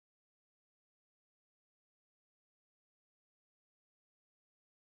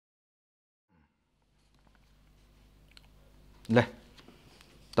le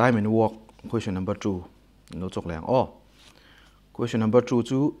time and work question number 2 no chok lang question number 2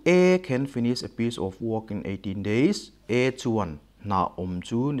 chu A can finish a piece of work in 18 days A chuan na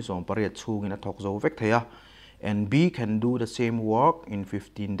chu ni som pariat chung in a thok zo vek thaya and B can do the same work in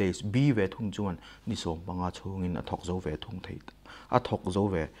 15 days B ve thung chuan ni som panga chung in a thok zo ve thung thei a thok zo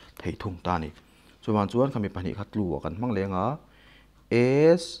ve thei thung ta ni chuan khami pani khat lu kan mang lenga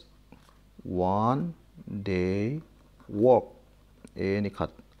is 1 day work A ni khat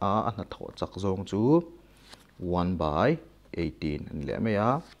a na tho chak zong chu 1 by 18 anh lẽ mấy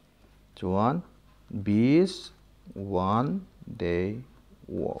á chuan B's 1 day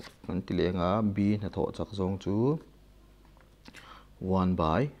work anh tỷ lệ ngã B là thọ chắc giống chú 1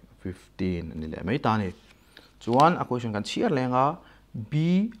 by 15 anh lẽ mấy ta này chuan a question kan chia lẽ ngã B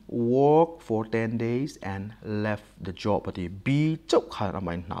work for 10 days and left the job thì B chốc khai ra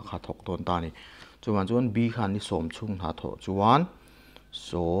mày nã khá thọ tôn ta này chuan B khan đi xóm chung hả thọ chuan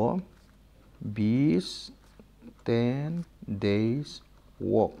so B's 10 days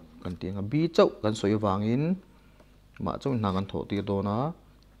work kan tiếng B chau kan soi wangin ma chau na kan tho ti do na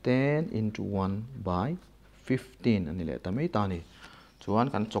 10 into 1 by 15 ani le ta mai ta ni chuan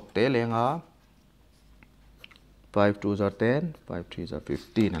kan chok te lenga 5 2s are 10 5 3s are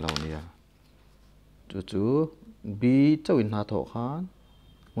 15 alo nia chu B chau in na tho khan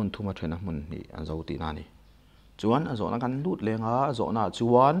mun thuma thena mun ni an zo ti na ni chuan a zo na kan lut lenga zo na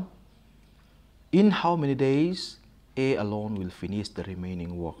chuan in how many days A alone will finish the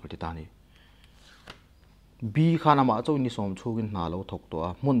remaining work titani B khana ma chaw ni som chugin na lo thok to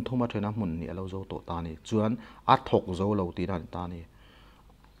a mun thuma thena mun ni alo zo to ta ni chuan a thok zo lo ti ran ta ni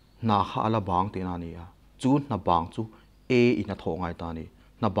na kha la bang ti na ni a chu na bang chu A in a tho ngai ta ni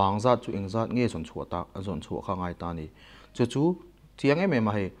na bang za chu eng za nge zon chua ta zon chu kha ngai ta ni chu chiang em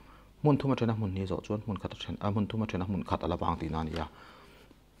ma he mun thuma thena mun ni zo chuan mun khat then a mun thuma thena mun khat ala bang ti na ni a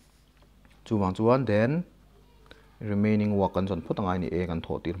chuan then remaining work kan zon phutangai ni A kan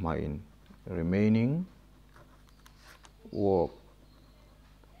tho tir mai in remaining work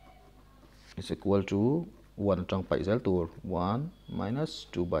is equal to 1 tang pai zel tur 1 minus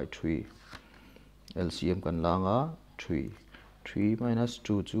 2 by 3 LCM kan langa 3 minus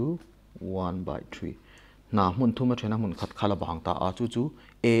 2 chu 1 by 3 na mun thuma thena mun khat khala bang ta a chu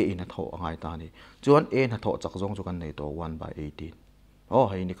A in a tho angai ta ni chuan A na tho chak zong chu kan nei to 1 by 18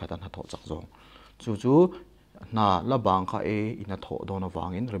 hei ni khatan ha tho chak zong chu na la bang kha A in a tho don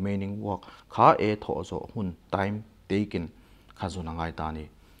awangin remaining work kha A tho zo hun time taken kha zo na ngai ta ni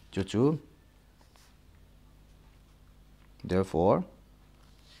chu therefore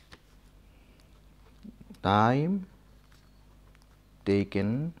time taken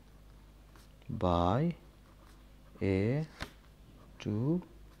by A to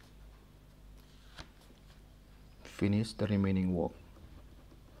finish the remaining work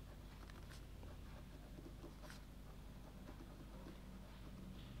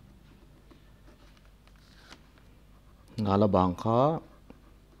nala bang kha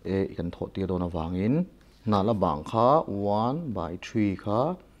A kan tho ti do na wangin nala bang kha 1 by 3 kha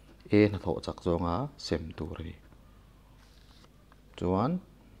A na tho chak zonga sem tu ri chuan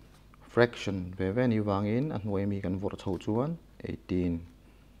fraction ve ve ni wangin an hoi mi kan vor chho chuan 18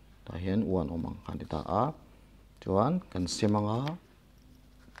 ta hian 1 omang kan ta a chuan kan semanga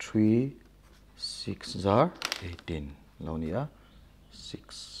 3 6 jar 18 lo nia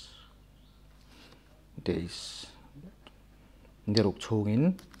 6 days ndiruk chungin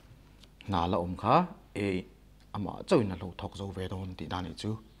nala kha A ama chawin na lo thok zo ve don ti dani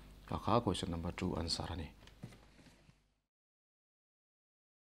chu ka kha question number 2 answer ani